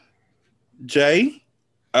Jay,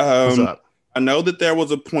 What's um, up? I know that there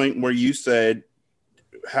was a point where you said,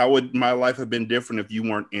 how would my life have been different if you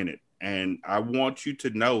weren't in it? And I want you to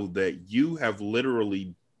know that you have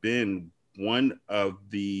literally been one of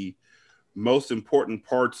the most important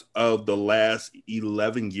parts of the last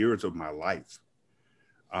 11 years of my life.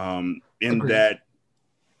 In Agreed. that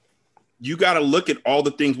you got to look at all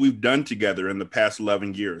the things we've done together in the past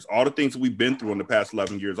 11 years, all the things that we've been through in the past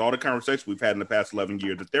 11 years, all the conversations we've had in the past 11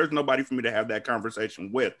 years, that there's nobody for me to have that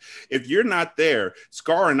conversation with. If you're not there,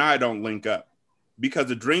 Scar and I don't link up because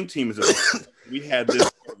the dream team is we had this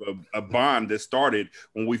sort of a bond that started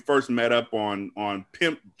when we first met up on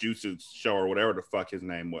Pimp Juice's show or whatever the fuck his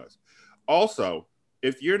name was. Also,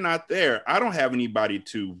 if you're not there, I don't have anybody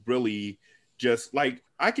to really just like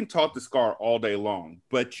I can talk to Scar all day long,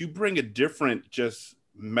 but you bring a different, just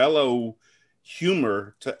mellow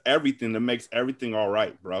humor to everything that makes everything all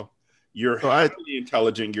right, bro. You're So I highly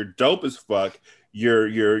intelligent. You're dope as fuck. You're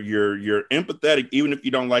empathetic, even if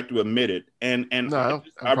you don't like to admit it. And no, I don't have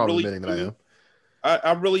a I problem really admitting that I do. am.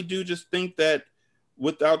 I really do just think that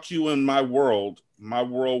without you in my world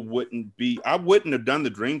wouldn't be. I wouldn't have done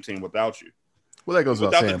the Dream Team without you. Well, that goes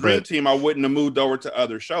without Without the saying, Dream but Team, I wouldn't have moved over to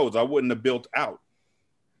other shows. I wouldn't have built out.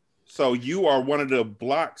 So you are one of the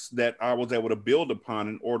blocks that I was able to build upon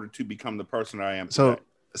in order to become the person I am today.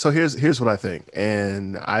 so here's what I think,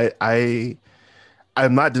 and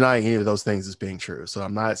I'm not denying any of those things as being true. So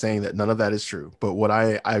I'm not saying that none of that is true. But what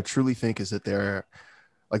I truly think is that there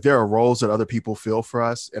are roles that other people fill for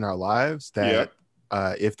us in our lives Yeah.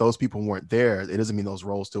 that if those people weren't there, it doesn't mean those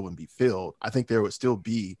roles still wouldn't be filled. I think there would still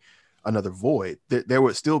be another void. There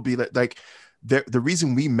would still be like the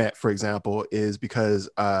reason we met, for example, is because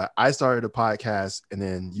I started a podcast and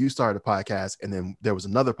then you started a podcast and then there was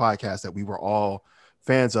another podcast that we were all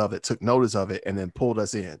fans of that took notice of it and then pulled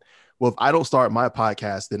us in. Well, if I don't start my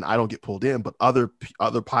podcast, then I don't get pulled in, but other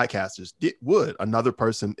podcasters would. Another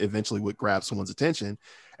person eventually would grab someone's attention,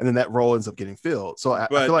 and then that role ends up getting filled. So I feel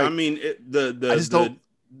But I like mean, I just don't.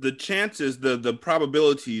 the chances, the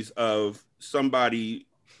probabilities of somebody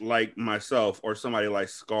like myself or somebody like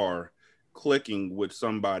Scar clicking with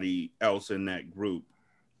somebody else in that group,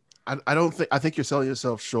 I don't think. I think you're selling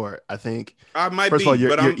yourself short. I think I might first of all, be,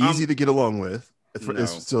 but you're I'm easy to get along with. no.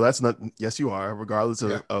 So that's not. Yes, you are. Regardless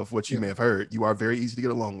Yeah. of what you Yeah. may have heard, you are very easy to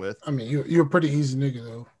get along with. I mean, you're a pretty easy nigga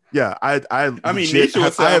though. Yeah, I I mean, legit Nisha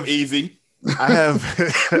would say I I'm have easy. I have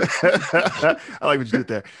I like what you did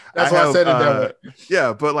there. I That's why I have said it that way.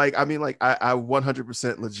 yeah, but like I mean like I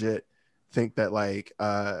 100% legit think that like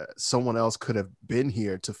someone else could have been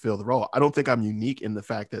here to fill the role. I don't think I'm unique in the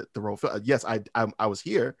fact that the role yes, I was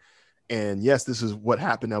here and yes, this is what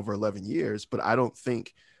happened over 11 years, but I don't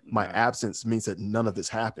think my Nah, absence means that none of this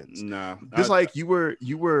happens. nah. Just like you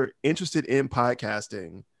were interested in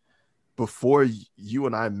podcasting before you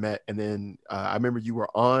and I met, and then I remember you were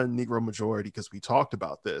on Negro Majority because we talked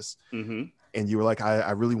about this, Mm-hmm. and you were like,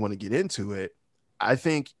 I really want to get into it. I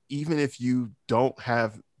think even if you don't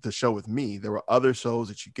have the show with me, there were other shows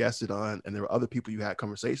that you guested on, and there were other people you had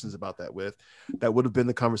conversations about that with. That would have been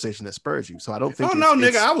the conversation that spurred you. So I don't Oh think no, nigga!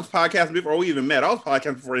 it's I was podcasting before we even met. I was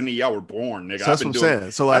podcasting before any of y'all were born, nigga. so I've that's what been I'm doing.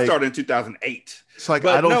 saying. So I like started in 2008. So like I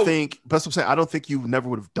But don't no, think that's what I'm saying. I don't think you never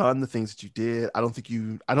would have done the things that you did. I don't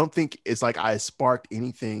think it's like I sparked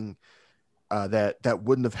anything that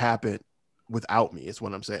wouldn't have happened without me, is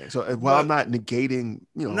what I'm saying. So while I'm but not negating,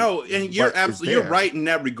 no, and you're what is absolutely you're there. right in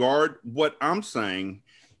that regard. What I'm saying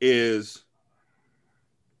is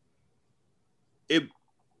it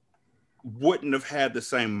wouldn't have had the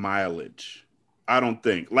same mileage. I don't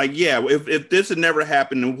think. Like, yeah, if this had never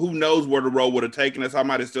happened, and who knows where the road would have taken us, I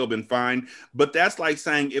might have still been fine. But that's like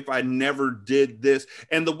saying if I never did this.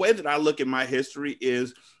 And the way that I look at my history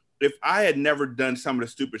is if I had never done some of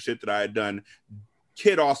the stupid shit that I had done,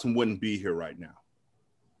 Kid Awesome wouldn't be here right now.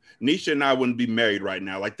 Nisha and I wouldn't be married right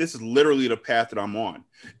now. Like, this is literally the path that I'm on.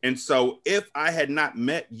 And so if I had not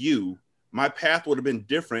met you, my path would have been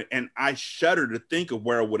different. And I shudder to think of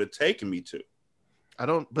where it would have taken me to.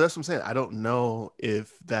 But that's what I'm saying. I don't know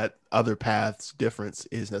if that other path's difference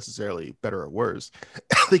is necessarily better or worse.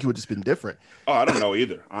 I think it would just been different. Oh, I don't know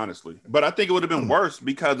either, honestly. But I think it would have been worse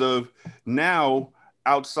because of now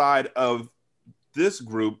outside of this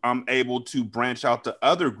group, I'm able to branch out to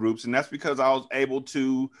other groups. And that's because I was able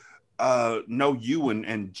to know you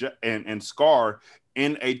and Scar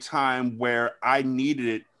in a time where I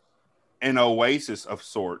needed an oasis of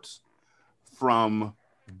sorts from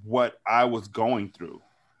what I was going through.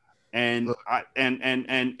 And I and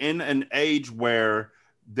in an age where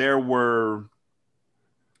there were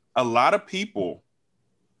a lot of people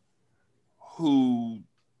who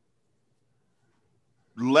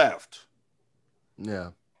left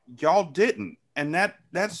Yeah. Y'all didn't. And that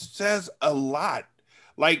says a lot.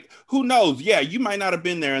 Like, who knows? Yeah, you might not have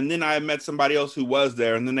been there. And then I met somebody else who was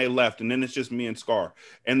there, and then they left. And then it's just me and Scar.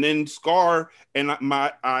 And then Scar and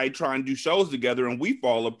I try and do shows together, and we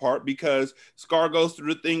fall apart because Scar goes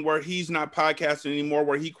through the thing where he's not podcasting anymore,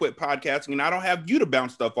 where he quit podcasting, and I don't have you to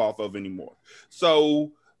bounce stuff off of anymore.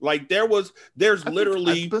 So like there's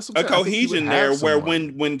literally a cohesion there where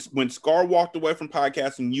when Scar walked away from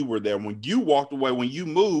podcasting, you were there. When you walked away, when you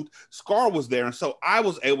moved, Scar was there. And so I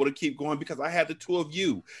was able to keep going because I had the two of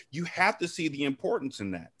you. You have to see the importance in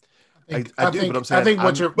that. I think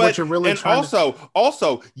what you're really and trying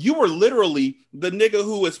also you were literally the nigga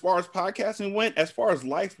who, as far as podcasting went, as far as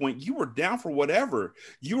life went, you were down for whatever.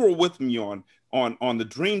 You were with me on the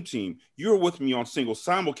Dream Team. You were with me on Single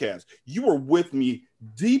Simulcast. You were with me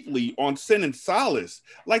deeply on Sin and Solace.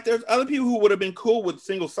 Like, there's other people who would have been cool with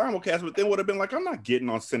Single Simulcast, but then would have been like, I'm not getting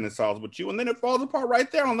on Sin and Solace with you. And then it falls apart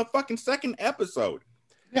right there on the fucking second episode.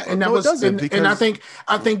 Yeah, and that was, and I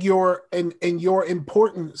think your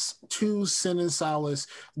importance to Sin and Solace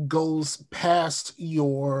goes past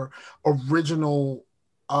your original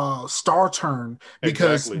star turn,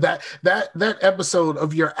 because that episode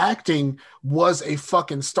of your acting was a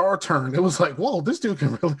fucking star turn. It was like, whoa, this dude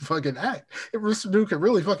can really fucking act. This dude can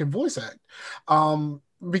really fucking voice act.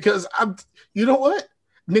 Because you know what,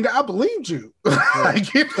 nigga, I believed you.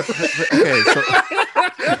 Okay, so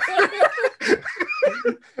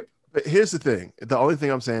but here's the thing. The only thing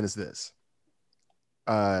I'm saying is this.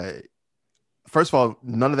 First of all,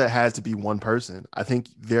 none of that has to be one person. I think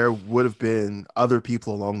there would have been other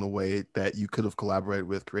people along the way that you could have collaborated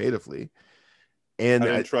with creatively. And I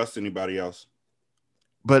didn't trust anybody else.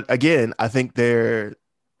 But again, I think no,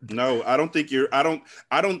 I don't think I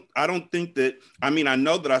don't think that, I mean, I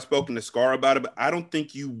know that I've spoken to Scar about it, but I don't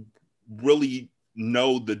think you really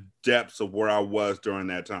know the depths of where I was during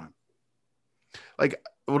that time. Like,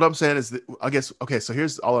 what I'm saying is that, I guess, okay, so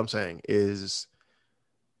here's all I'm saying is,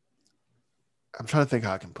 I'm trying to think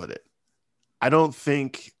how I can put it. I don't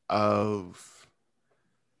think of,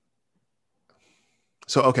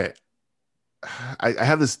 so, okay, I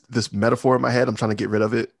have this metaphor in my head. I'm trying to get rid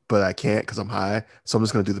of it, but I can't because I'm high. So I'm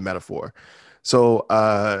just going to do the metaphor. So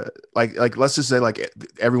like let's just say like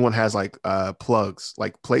everyone has like plugs,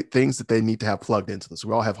 like things that they need to have plugged into them. So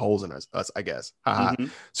we all have holes in us, I guess. Mm-hmm.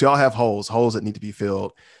 So y'all have holes that need to be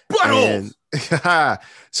filled. And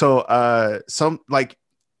so some like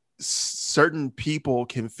certain people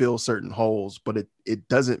can fill certain holes, but it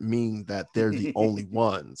doesn't mean that they're the only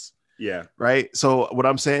ones. Yeah. Right. So what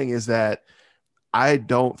I'm saying is that I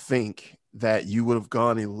don't think that you would have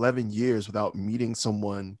gone 11 years without meeting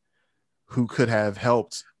someone who could have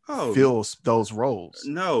helped fill those roles.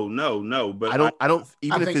 No. But I don't.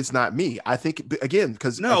 Even if it's not me, I think again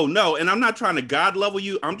because no. And I'm not trying to God level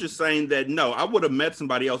you. I'm just saying that no, I would have met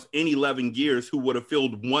somebody else in 11 years who would have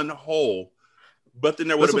filled one hole, but then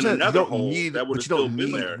there would have been another hole that would have still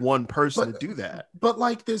been there. One person to do that. But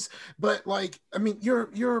like this, but like I mean,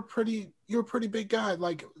 you're a pretty big guy.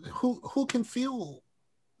 Like who can fill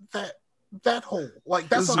that hole? Like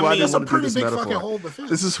that's a pretty big fucking hole to fill.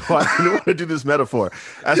 This is why I didn't want to do this metaphor.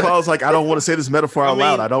 That's why I was like, I don't want to say this metaphor out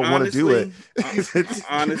loud. I don't want to do it.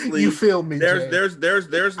 Honestly, you feel me? There's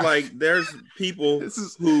people. This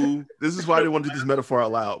is why I didn't want to do this metaphor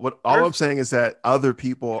out loud. All I'm saying is that other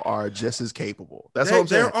people are just as capable. That's all I'm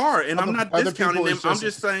saying. There are, and I'm not discounting them. I'm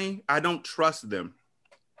just saying I don't trust them.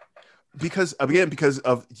 Because of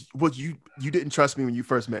what you didn't trust me when you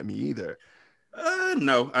first met me either.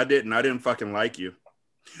 No, I didn't. I didn't fucking like you.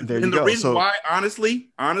 And the reason why, honestly,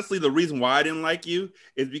 the reason why I didn't like you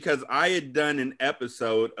is because I had done an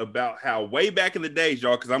episode about how way back in the days,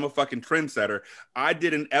 y'all, because I'm a fucking trendsetter, I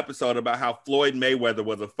did an episode about how Floyd Mayweather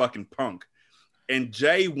was a fucking punk. And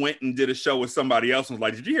Jay went and did a show with somebody else and was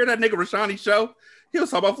like, did you hear that nigga Rashani's show? He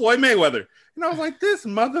was talking about Floyd Mayweather. And I was like, this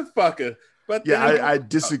motherfucker. But yeah, I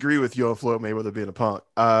disagree with you on Floyd Mayweather being a punk.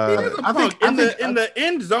 He is a punk. In the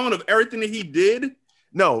end zone of everything that he did.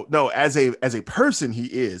 No, as a person he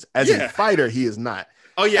is. As a fighter, he is not.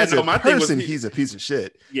 Oh yeah, as a person, he's a piece of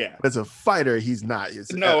shit. Yeah, but as a fighter, he's not. As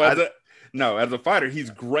a fighter, he's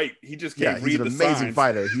great. He just can't read the signs. He's an amazing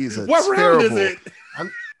fighter. He's a what terrible. round is it?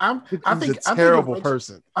 I think a terrible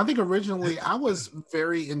person. I think originally I was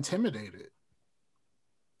very intimidated.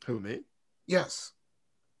 Who, me? Yes.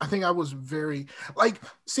 I think I was very I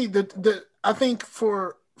think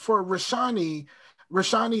for Rashani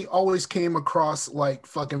always came across like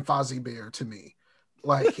fucking Fozzie Bear to me.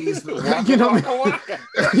 Like he's you know what I mean?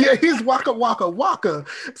 Yeah, he's Waka Waka Waka.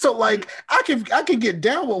 So like I can get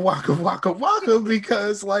down with Waka Waka Waka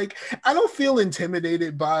because like I don't feel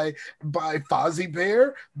intimidated by Fozzie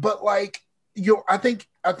Bear, but like I think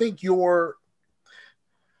your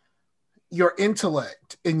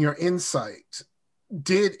intellect and your insight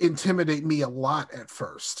did intimidate me a lot at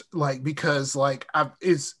first, like because like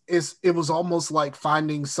it was almost like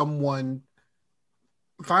finding someone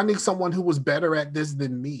who was better at this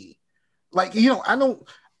than me. Like, you know, I don't,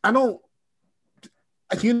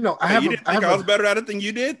 you know, I was better at it than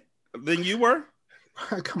you were.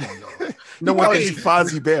 Come on, no. No one thinks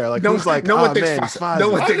Fozzie Bear. Like, who's like, no one thinks Fozzie. No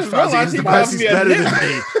one thinks Fozzie is the best. He's better than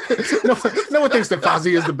me. no one thinks that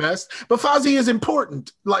Fozzie is the best, but Fozzie is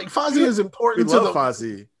important. Like, Fozzie is important to the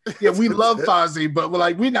Fozzie. Yeah, we love Fozzie, but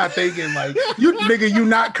like, we're not thinking like, you nigga, you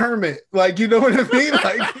not Kermit. Like, you know what I mean?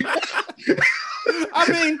 Like.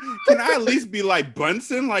 I mean, can I at least be like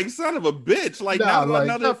Bunsen? Like, son of a bitch. Like, no,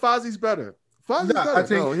 Fozzie's better. Fozzie's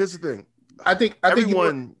better. No, here's the thing. I think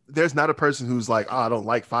everyone, there's not a person who's like, oh, I don't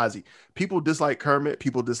like Fozzie. People dislike Kermit.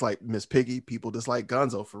 People dislike Miss Piggy. People dislike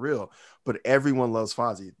Gonzo for real. But everyone loves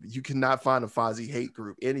Fozzie. You cannot find a Fozzie hate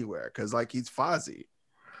group anywhere because like he's Fozzie.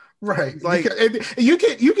 Right. Like you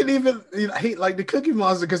can even hate like the Cookie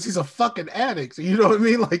Monster because he's a fucking addict. You know what I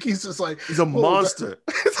mean? Like he's just like he's a monster.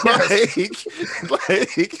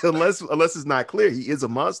 like unless it's not clear, he is a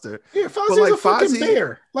monster. Yeah, Fozzie's like, a fucking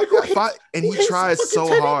bear. Like and he tries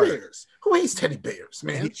so hard. Bears? Who hates teddy bears,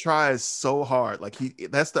 man? And he tries so hard. Like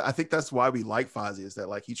I think that's why we like Fozzie is that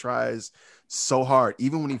like he tries so hard.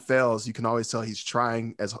 Even when he fails, you can always tell he's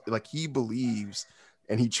trying as like he believes.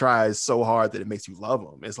 And he tries so hard that it makes you love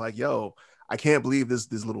him. It's like, yo, I can't believe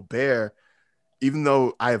this little bear, even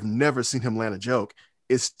though I have never seen him land a joke,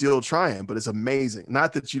 is still trying, but it's amazing.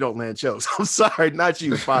 Not that you don't land jokes. I'm sorry, not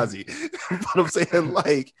you, Fozzie. But I'm saying,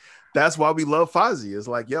 like, that's why we love Fozzie. It's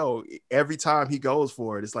like, yo, every time he goes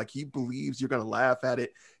for it, it's like he believes you're going to laugh at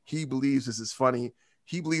it. He believes this is funny.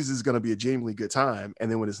 He believes this is going to be a genuinely good time.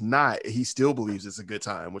 And then when it's not, he still believes it's a good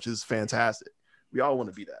time, which is fantastic. We all want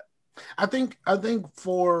to be that. I think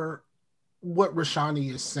for what Rashani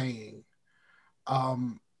is saying,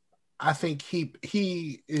 I think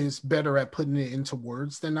he is better at putting it into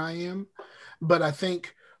words than I am. But I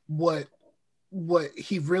think what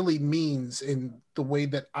he really means in the way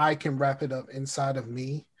that I can wrap it up inside of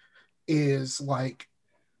me is like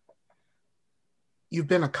you've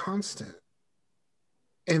been a constant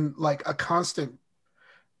and like a constant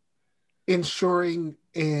ensuring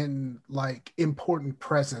in like important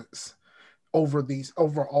presence over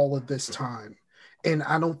all of this time. And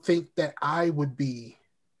I don't think that I would be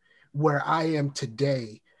where I am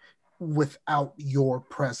today without your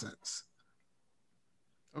presence.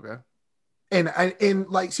 Okay. And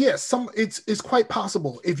like, yes, it's quite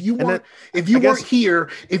possible. If you weren't here,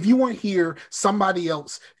 somebody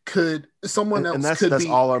else could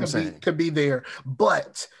be there.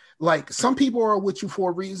 But like some people are with you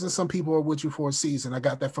for a reason, some people are with you for a season. I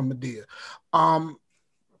got that from Medea.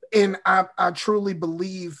 And I truly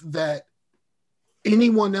believe that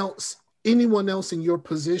anyone else in your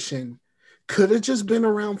position could have just been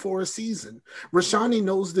around for a season. Rashani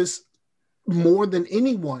knows this more than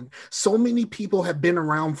anyone. So many people have been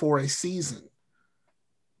around for a season,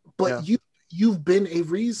 but you've been a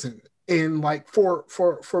reason, and like for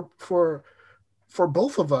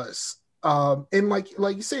both of us. And like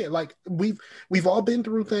you said, like we've all been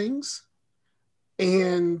through things,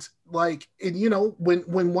 and like, and you know,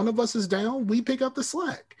 when one of us is down, we pick up the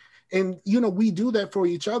slack, and you know, we do that for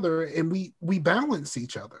each other, and we balance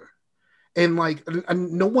each other. And like,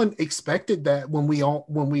 and no one expected that when we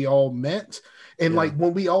all met, and like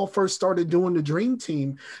when we all first started doing the Dream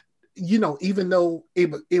Team, you know, even though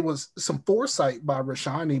it was some foresight by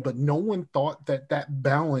Rashani, but no one thought that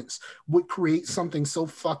balance would create something so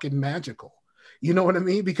fucking magical. You know what I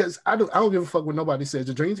mean? Because I don't give a fuck what nobody says.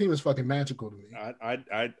 The Dream Team is fucking magical to me.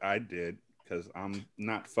 I did, because I'm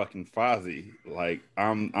not fucking Fozzie. Like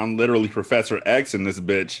I'm literally Professor X in this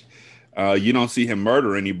bitch. You don't see him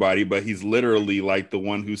murder anybody, but he's literally like the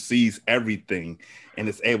one who sees everything and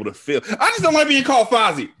is able to feel. I just don't like being called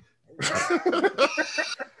Fozzie.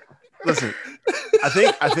 Listen, I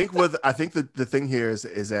think the thing here is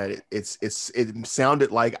that it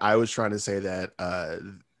sounded like I was trying to say that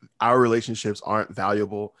our relationships aren't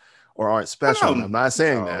valuable or aren't special. I'm not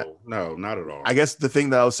saying that. No, not at all. I guess the thing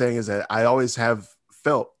that I was saying is that I always have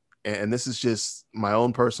felt, and this is just my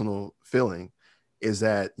own personal feeling, is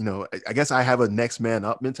that, you know, I guess I have a next man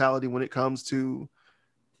up mentality when it comes to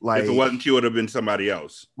Like, if it wasn't you, it would have been somebody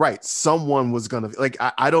else. Right. Someone was going to like,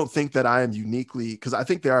 I don't think that I am uniquely, because I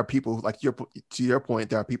think there are people like to your point,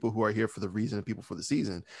 there are people who are here for the reason and people for the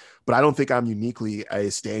season, but I don't think I'm uniquely a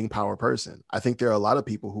staying power person. I think there are a lot of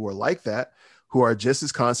people who are like that, who are just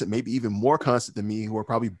as constant, maybe even more constant than me, who are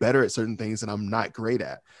probably better at certain things that I'm not great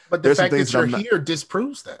at. But the fact that you're here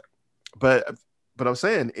disproves that. But I'm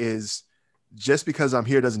saying is, just because I'm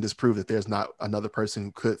here doesn't disprove that there's not another person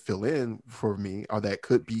who could fill in for me or that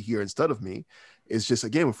could be here instead of me. It's just,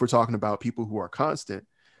 again, if we're talking about people who are constant,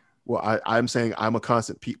 well, I'm saying I'm a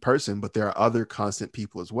constant person, but there are other constant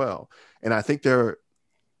people as well. And I think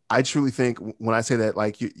I truly think when I say that,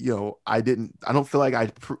 like, I don't feel like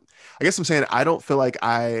I guess I'm saying I don't feel like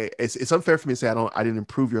it's unfair for me to say I didn't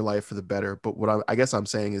improve your life for the better. But what I guess I'm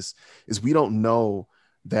saying is we don't know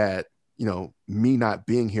that, me not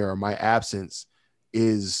being here or my absence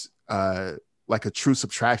is like a true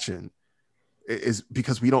subtraction, is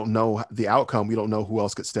because we don't know the outcome. We don't know who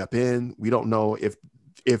else could step in. We don't know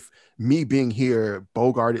if me being here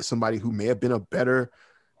bogarted somebody who may have been a better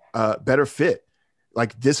fit.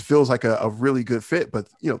 Like, this feels like a really good fit, but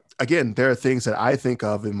again, there are things that I think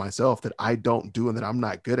of in myself that I don't do and that I'm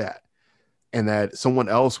not good at, and that someone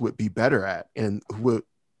else would be better at and who would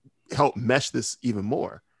help mesh this even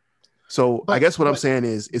more. So I guess what I'm saying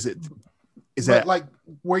is that like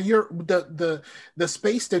where you're the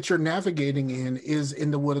space that you're navigating in is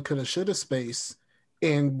in the woulda, coulda, shoulda space,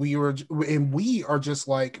 and we are just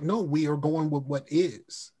like, no, we are going with what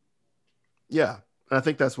is. Yeah, and I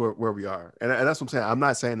think that's where we are, and that's what I'm saying. I'm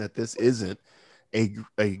not saying that this isn't a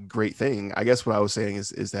great thing. I guess what I was saying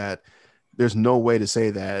is that there's no way to say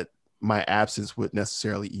that my absence would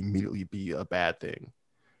necessarily immediately be a bad thing.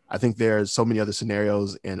 I think there's so many other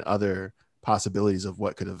scenarios and other possibilities of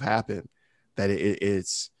what could have happened that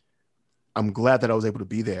it's. I'm glad that I was able to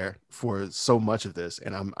be there for so much of this,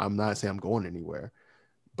 and I'm not saying I'm going anywhere,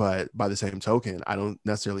 but by the same token, I don't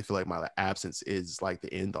necessarily feel like my absence is like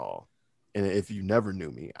the end all. And if you never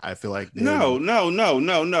knew me, I feel like no.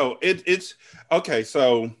 It's okay.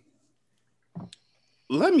 So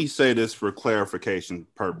let me say this for clarification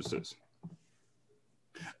purposes.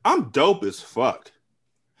 I'm dope as fuck.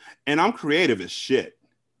 And I'm creative as shit.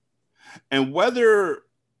 And whether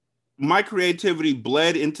my creativity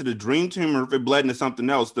bled into the dream team or if it bled into something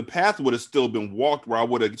else, the path would have still been walked where I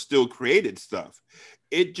would have still created stuff.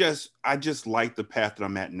 I just like the path that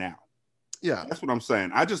I'm at now. Yeah. That's what I'm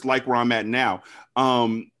saying. I just like where I'm at now.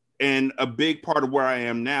 And a big part of where I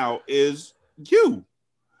am now is you.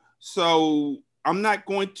 So I'm not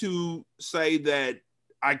going to say that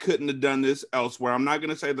I couldn't have done this elsewhere. I'm not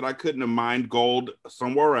going to say that I couldn't have mined gold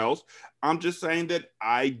somewhere else. I'm just saying that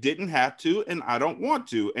I didn't have to, and I don't want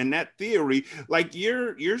to. And that theory, like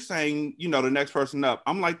you're saying, the next person up.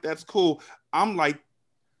 I'm like, that's cool. I'm like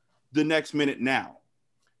the next minute now.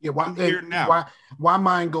 Yeah, I'm here now. Why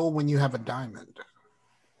mine gold when you have a diamond?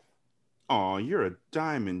 Oh, you're a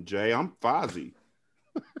diamond, Jay. I'm Fozzie.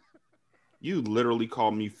 You literally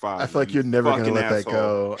called me Fozzie. I feel like you're never going to let that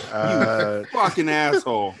go. You fucking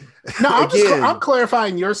asshole. No, I'm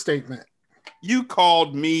clarifying your statement. You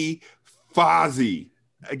called me Fozzie.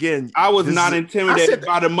 Again, I was not intimidated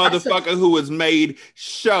by the motherfucker who has made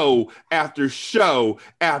show after show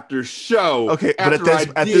after show. Okay, but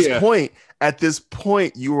at this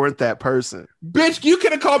point, you weren't that person. Bitch, you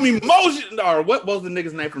could have called me Motion. Or what was the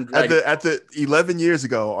nigga's name from Dragon? At the 11 years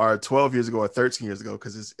ago, or 12 years ago, or 13 years ago,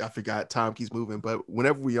 because I forgot. Time keeps moving. But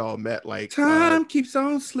whenever we all met, like time keeps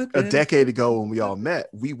on slipping. A decade ago, when we all met,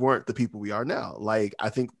 we weren't the people we are now. Like, I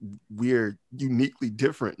think we're uniquely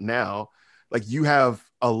different now. Like, you have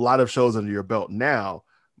a lot of shows under your belt now,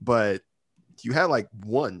 but you had like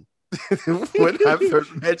one when I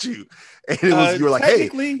first met you, and it was you were like,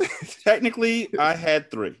 technically, I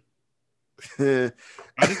had 3. I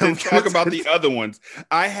just didn't talk about the other ones.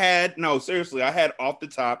 I had Off the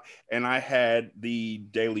Top, and I had the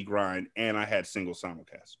Daily Grind, and I had Single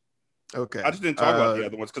Simulcast. Okay, I just didn't talk about the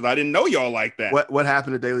other ones because I didn't know y'all like that. What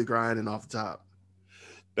happened to Daily Grind and Off the Top?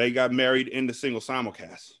 They got married in the Single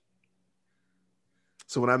Simulcast.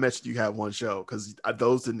 So when I met you, you had one show because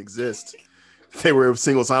those didn't exist. They were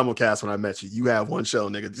Single Simulcast when I met you. You had one show,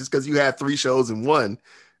 nigga. Just because you had 3 shows in one.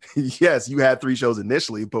 Yes, you had 3 shows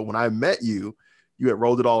initially, but when I met you, you had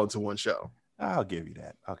rolled it all into one show. I'll give you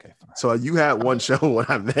that. Okay, fine. So you had one show when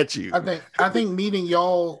I met you. I think meeting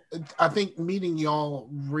y'all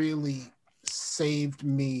really saved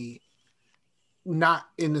me, not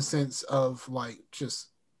in the sense of like just.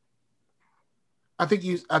 I think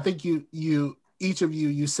you each of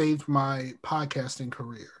you saved my podcasting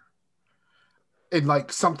career. And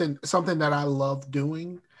like something that I love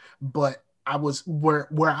doing, but I was where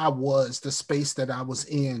I was, the space that I was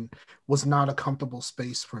in was not a comfortable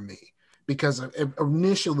space for me, because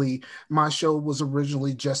initially my show was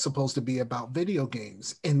originally just supposed to be about video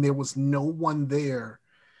games, and there was no one there.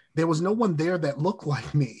 There was no one there that looked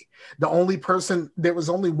like me. There was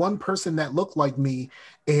only one person that looked like me,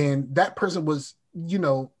 and that person was,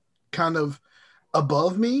 kind of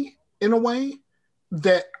above me in a way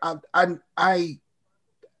that I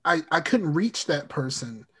couldn't reach that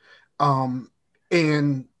person. And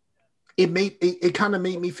it kind of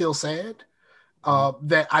made me feel sad,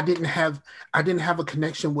 that I didn't have a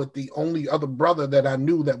connection with the only other brother that I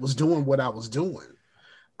knew that was doing what I was doing.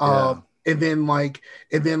 And then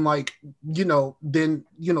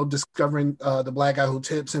discovering the Black Guy Who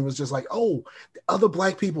Tips, and was just like, oh, other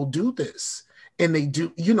Black people do this, and they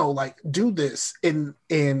do, do this, and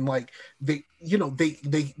like they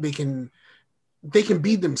can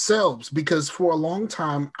be themselves, because for a long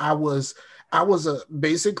time I was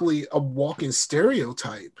basically a walking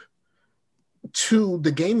stereotype to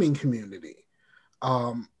the gaming community.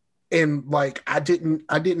 And like I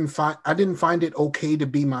didn't find it okay to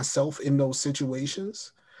be myself in those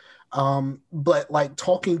situations. But like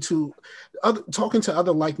talking to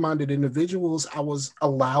other like-minded individuals, I was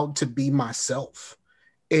allowed to be myself.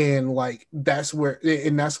 And like that's where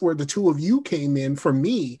the two of you came in for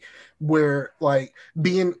me, where like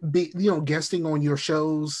guesting on your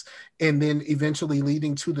shows, and then eventually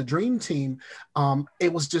leading to the Dream Team.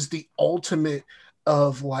 It was just the ultimate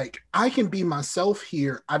of like, I can be myself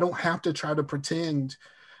here. I don't have to try to pretend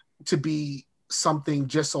to be something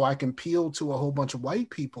just so I can appeal to a whole bunch of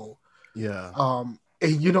white people. Yeah.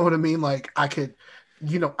 And you know what I mean? Like I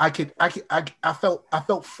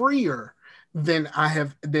felt freer than I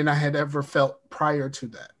had ever felt prior to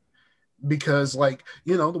that. Because like,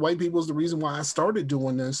 the white people is the reason why I started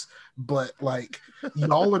doing this, but like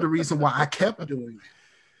y'all are the reason why I kept doing it.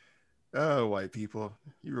 Oh, white people,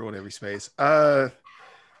 you ruin every space.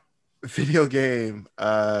 Video game,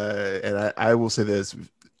 and I will say this,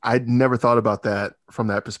 I'd never thought about that from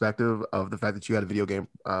that perspective of the fact that you had a video game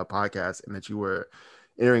podcast, and that you were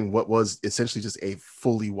entering what was essentially just a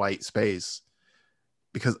fully white space.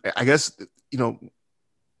 Because I guess,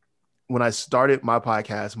 when I started my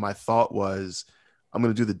podcast, my thought was, I'm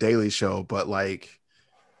going to do the Daily Show, but like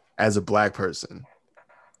as a Black person.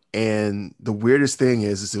 And the weirdest thing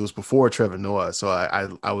is it was before Trevor Noah, so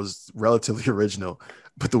I was relatively original.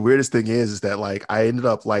 But the weirdest thing is that like I ended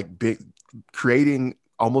up like creating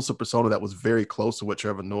almost a persona that was very close to what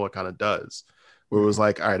Trevor Noah kind of does, where it was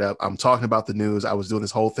like, all right, I'm talking about the news. I was doing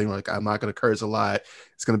this whole thing like, I'm not going to curse a lot.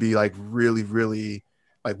 It's going to be like really, really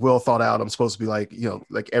like well thought out. I'm supposed to be like,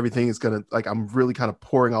 like everything is going to like, I'm really kind of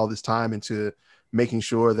pouring all this time into making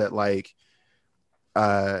sure that like,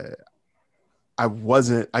 I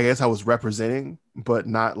was representing, but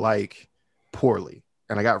not like poorly.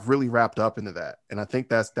 And I got really wrapped up into that. And I think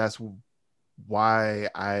that's why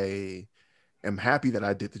I am happy that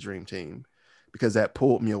I did the Dream Team, because that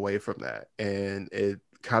pulled me away from that. And it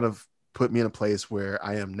kind of put me in a place where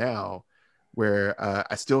I am now, where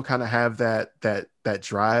I still kind of have that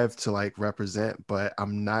drive to like represent, but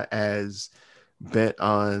I'm not as bent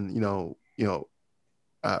on,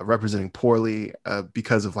 representing poorly,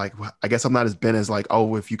 because of like, I guess I'm not as bent as like,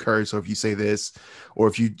 oh, if you curse or if you say this or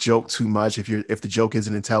if you joke too much, if the joke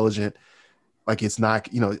isn't intelligent, like it's not,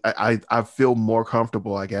 I feel more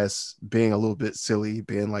comfortable, I guess, being a little bit silly,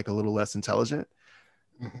 being like a little less intelligent.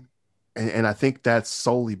 Mm-hmm. And I think that's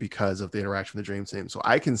solely because of the interaction with the Dream Team. So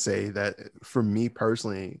I can say that for me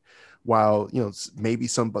personally, while maybe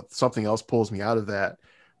something else pulls me out of that,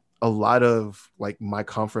 a lot of like my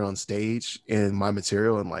comfort on stage and my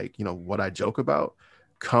material and like, what I joke about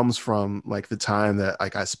comes from like the time that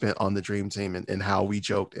like I spent on the Dream Team, and how we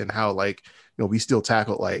joked, and how like, we still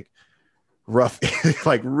tackled like rough,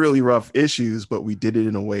 like really rough issues, but we did it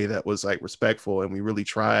in a way that was like respectful. And we really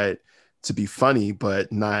tried to be funny,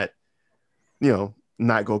 but not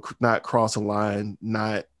cross a line,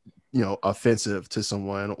 not, offensive to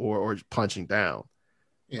someone or punching down.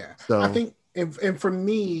 Yeah. So I think, and for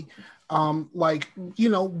me, like,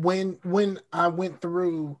 when I went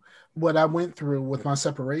through what I went through with my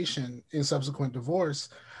separation and subsequent divorce,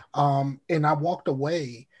 and I walked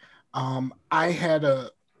away, I had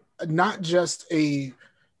not just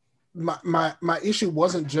my issue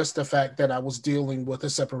wasn't just the fact that I was dealing with a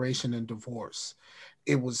separation and divorce.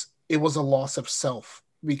 It was a loss of self,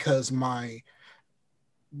 because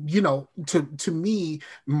to me,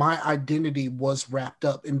 my identity was wrapped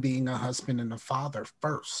up in being a husband and a father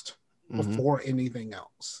first, before anything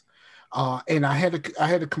else. And I had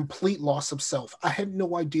a complete loss of self. I had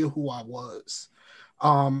no idea who I was.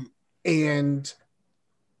 And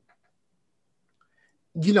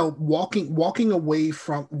you know, walking away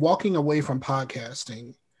from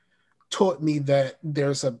podcasting taught me that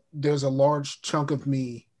there's a large chunk of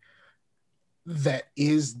me that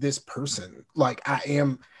is this person. Like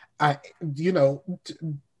you know,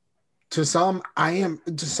 to some I am,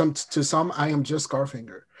 to some I am just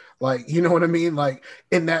Scarfinger. Like, you know what I mean? Like,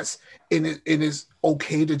 and it is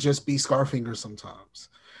okay to just be Scarfinger sometimes.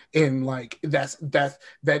 And like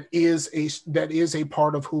that is a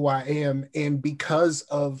part of who I am. And because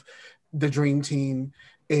of the Dream Team,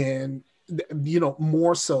 and you know,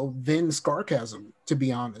 more so than Scarcasm, to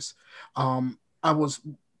be honest, I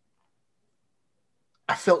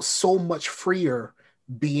felt so much freer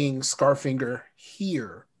being Scarfinger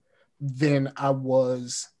here than I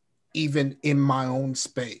was even in my own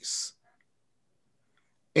space.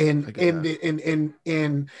 And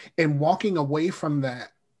walking away from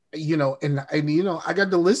that, you know, and you know, I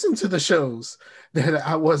got to listen to the shows that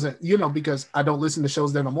I wasn't, you know, because I don't listen to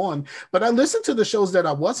shows that I'm on, but I listened to the shows that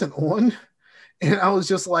I wasn't on. And I was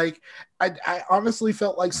just like, I honestly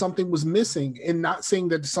felt like something was missing, and not saying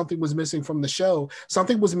that something was missing from the show,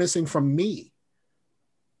 something was missing from me.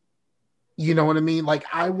 You know what I mean? Like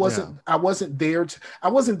I wasn't there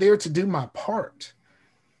to do my part.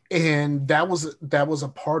 And that was a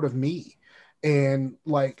part of me. And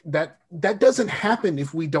like that doesn't happen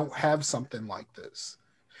if we don't have something like this.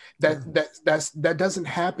 That doesn't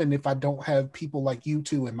happen if I don't have people like you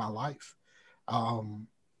two in my life.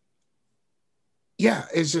 Yeah,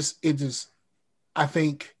 I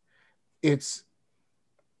think it's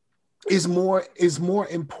is more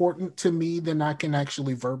important to me than I can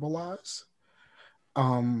actually verbalize.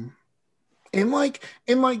 And like,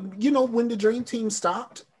 you know, when the Dream Team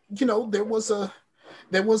stopped, you know, there was a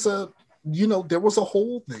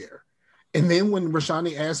hole there. And then when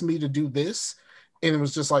Rashani asked me to do this, and it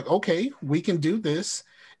was just like, okay, we can do this.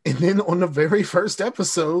 And then on the very first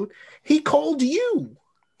episode, he called you.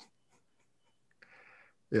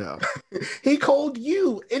 Yeah. He called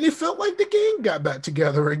you, and it felt like the gang got back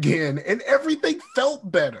together again, and everything felt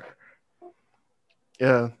better.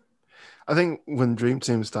 Yeah. I think when Dream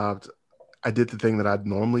Team stopped, I did the thing that I'd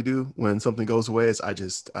normally do when something goes away, is I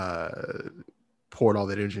just poured all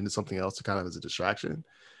that energy into something else to kind of as a distraction.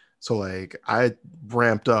 So like I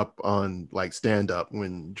ramped up on like stand up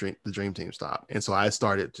when the Dream Team stopped. And so I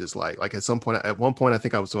started just like at one point, I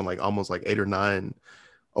think I was doing like almost like 8 or 9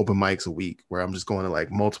 open mics a week, where I'm just going to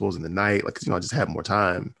like multiples in the night, like, you know, I just had more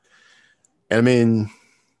time. And I mean,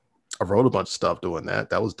 I wrote a bunch of stuff doing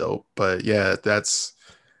that. That was dope. But yeah,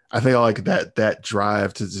 I think I like that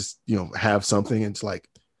drive to just, you know, have something and to like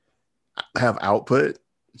have output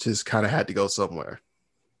just kind of had to go somewhere.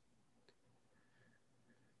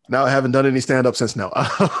 Now I haven't done any stand-up since now.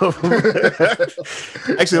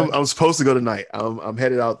 Actually, I'm supposed to go tonight. I'm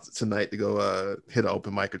headed out tonight to go hit an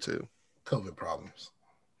open mic or two. COVID problems.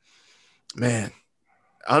 Man,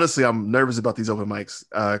 honestly, I'm nervous about these open mics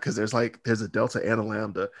because there's a delta and a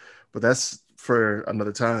lambda, but that's for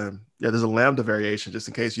another time. Yeah, there's a lambda variation, just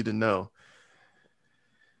in case you didn't know.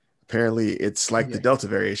 Apparently, it's like the delta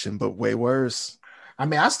variation, but way worse. I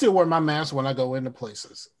mean, I still wear my mask when I go into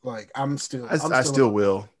places. Like I still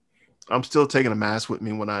will. I'm still taking a mask with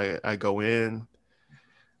me when I go in.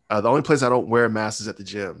 The only place I don't wear a mask is at the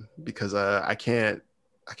gym, because I can't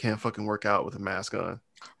fucking work out with a mask on.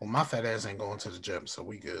 Well, my fat ass ain't going to the gym, so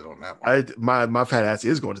we good on that one. My fat ass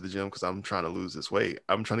is going to the gym because I'm trying to lose this weight.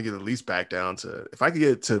 I'm trying to get at least back down to, if I could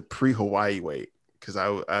get to pre-Hawaii weight, because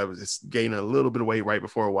I was just gaining a little bit of weight right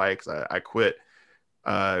before Hawaii, because I quit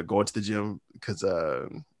going to the gym because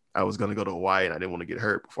I was going to go to Hawaii and I didn't want to get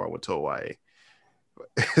hurt before I went to Hawaii.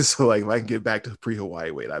 So like if I can get back to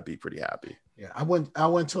pre-Hawaii weight, I'd be pretty happy. Yeah, I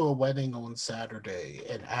went to a wedding on Saturday,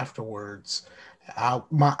 and afterwards I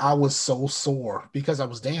was so sore because I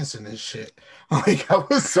was dancing and shit. Like I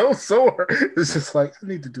was so sore. It's just like I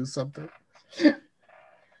need to do something.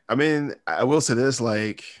 I mean, I will say this,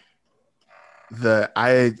 like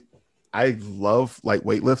I love like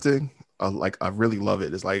weightlifting. Like I really love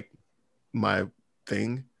it. It's like my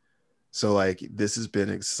thing. So like this has been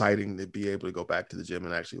exciting to be able to go back to the gym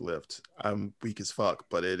and actually lift. I'm weak as fuck,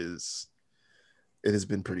 but it has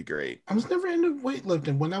been pretty great. I was never into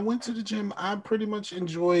weightlifting. When I went to the gym, I pretty much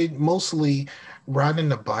enjoyed mostly riding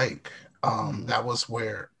the bike. That was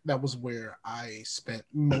where I spent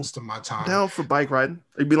most of my time. Down for bike riding?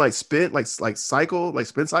 You'd be like spin cycle, like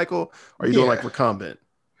spin cycle, or are you doing like recumbent?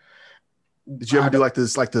 Did you ever do like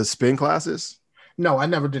this, like the spin classes? No, I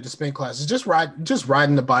never did the spin classes. Just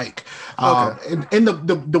riding the bike. Okay. And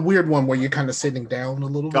the weird one where you're kind of sitting down a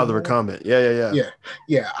little bit. Oh, the recumbent. Yeah.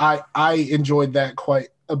 I enjoyed that quite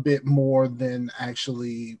a bit more than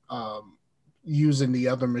actually using the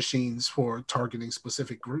other machines for targeting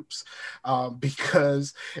specific groups,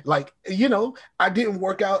 because like, you know, I didn't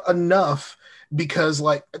work out enough because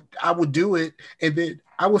like I would do it and then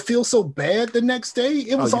I would feel so bad the next day.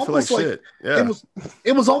 It was almost like shit. Yeah.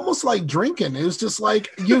 it was almost like drinking. It was just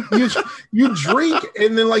like you drink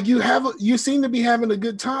and then like you seem to be having a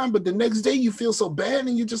good time, but the next day you feel so bad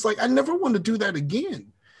and you're just like, I never want to do that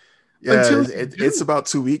again. Yeah, it's about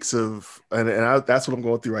 2 weeks of, that's what I'm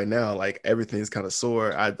going through right now. Like everything's kind of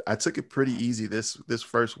sore. I took it pretty easy this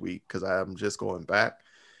first week because I'm just going back,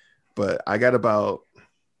 but I got about,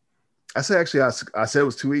 I said it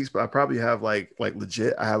was 2 weeks, but I probably have like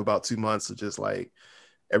legit. I have about 2 months of just like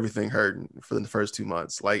everything hurting for the first 2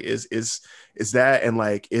 months. Like it's that, and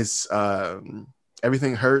like it's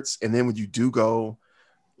everything hurts, and then when you do go,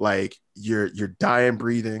 like you're dying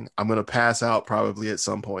breathing. I'm gonna pass out probably at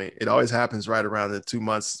some point. It always happens right around the 2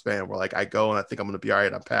 months span where like I go and I think I'm gonna be all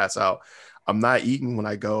right. I pass out. I'm not eating when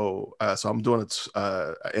I go, so I'm doing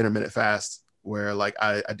an intermittent fast where like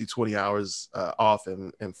I do 20 hours off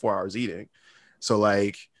and 4 hours eating. So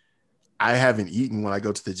like I haven't eaten when I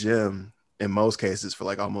go to the gym in most cases for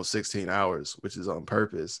like almost 16 hours, which is on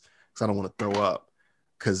purpose because I don't want to throw up.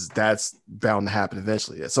 Because that's bound to happen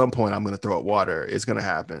eventually. At some point, I'm going to throw up water. It's going to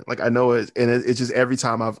happen. Like I know it, and it's just every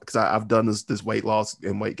time I've done this weight loss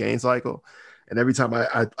and weight gain cycle, and every time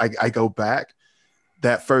I go back,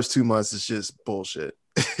 that first 2 months is just bullshit.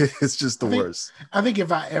 It's just the worst. I think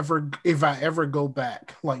if I ever go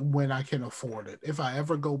back, like when I can afford it, if I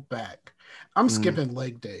ever go back, I'm skipping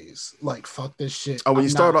leg days. Like fuck this shit. Oh,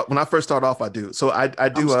 when I first start off, I do. So I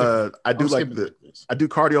do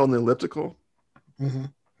cardio on the elliptical. Mm-hmm.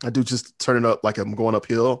 I do just turn it up like I'm going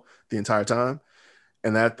uphill the entire time.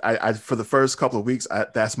 And that I for the first couple of weeks,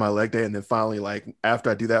 that's my leg day. And then finally, like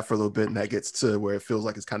after I do that for a little bit and that gets to where it feels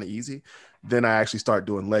like it's kind of easy, then I actually start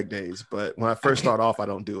doing leg days. But when I first start off, I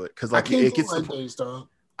don't do it because like it gets leg days, dog.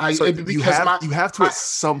 You have to at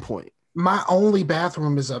some point. My only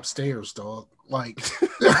bathroom is upstairs, dog. Like,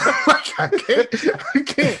 I can't.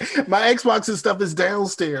 My Xbox and stuff is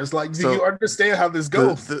downstairs. Like, do you understand how this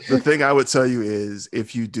goes? The thing I would tell you is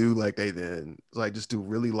if you do like then like just do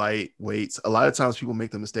really light weights. A lot of times people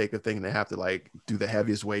make the mistake of thinking they have to like do the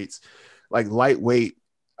heaviest weights. Like lightweight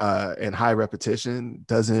and high repetition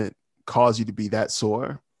doesn't cause you to be that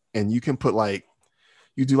sore. And you can put like,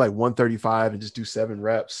 you do like 135 and just do 7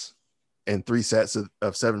 reps and 3 sets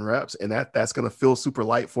of 7 reps. And that's going to feel super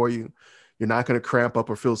light for you. You're not going to cramp up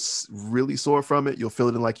or feel really sore from it. You'll feel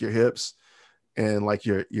it in like your hips and like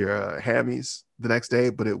your hammies the next day,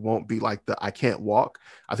 but it won't be like I can't walk.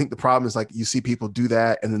 I think the problem is like you see people do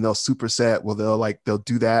that and then they'll superset. Well, they'll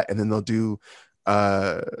do that and then they'll do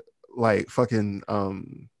like fucking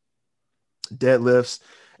deadlifts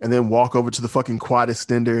and then walk over to the fucking quad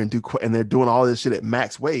extender and they're doing all this shit at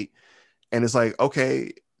max weight. And it's like,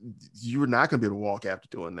 okay, you're not going to be able to walk after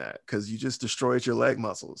doing that because you just destroyed your leg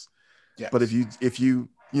muscles. Yes. But if you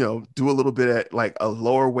do a little bit at like a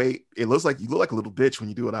lower weight, it looks like you look like a little bitch when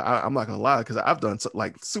you do it. I'm not gonna lie, because I've done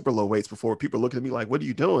like super low weights before. People are looking at me like, "What are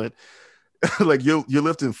you doing?" Like you're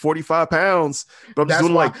lifting 45 pounds, but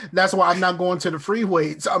that's why I'm not going to the free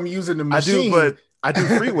weights. I'm using the machine. I do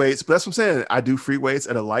free weights, but that's what I'm saying. I do free weights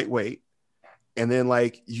at a light weight. And then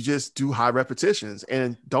like you just do high repetitions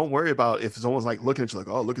and don't worry about if someone's like looking at you like,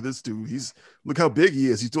 oh, look at this dude. Look how big he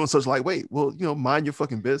is. He's doing such lightweight. Well, mind your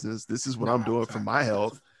fucking business. This is what I'm doing for my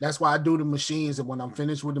health. That's why I do the machines. And when I'm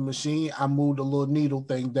finished with the machine, I move the little needle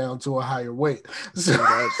thing down to a higher weight. So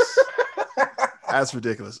that's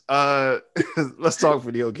ridiculous. Let's talk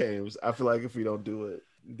video games. I feel like if we don't do it,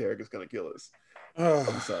 Derek is going to kill us.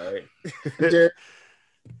 I'm sorry. Derek,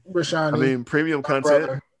 Rashani, I mean, premium content.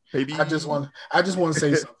 Brother. Maybe. I just want to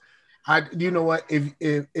say something. You know what?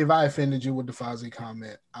 If I offended you with the Fozzie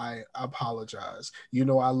comment, I apologize. I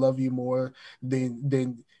love you more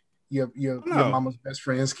than your mama's best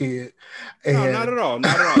friend's kid. And no, not at all.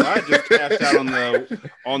 Not at all. I just cashed out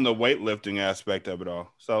on the weightlifting aspect of it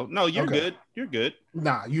all. So no, you're good. You're good.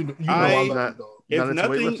 Nah, you know I love you,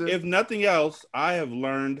 though. If nothing else, I have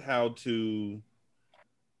learned how to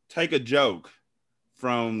take a joke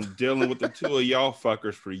from dealing with the two of y'all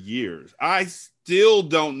fuckers for years. I still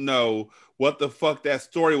don't know what the fuck that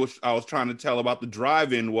story I was trying to tell about the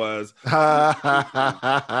drive-in was. Me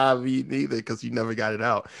neither, because you never got it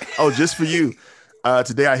out. Oh, just for you.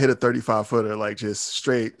 Today I hit a 35-footer, like just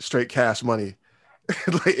straight cash money.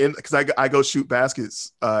 Because I go shoot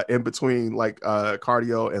baskets in between like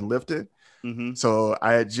cardio and lifting. Mm-hmm. So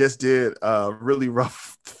I just did a really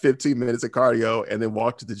rough 15 minutes of cardio and then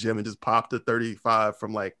walked to the gym and just popped a 35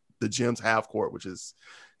 from like the gym's half court, which is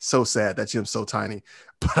So sad. That gym's so tiny.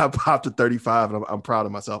 But I popped a 35 and I'm proud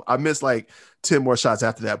of myself. I missed like 10 more shots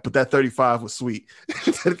after that, but that 35 was sweet.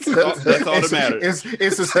 That's all that matters.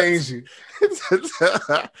 It sustains you.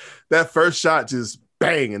 That first shot just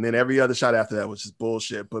bang, and then every other shot after that was just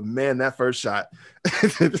bullshit. But man, that first shot.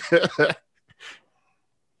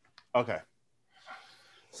 Okay.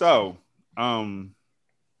 So,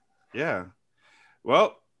 yeah.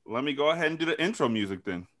 Well, let me go ahead and do the intro music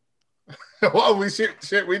then. Well, we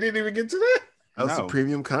didn't even get to that. That was the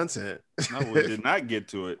premium content. No, we did not get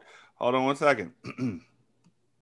to it. Hold on one second.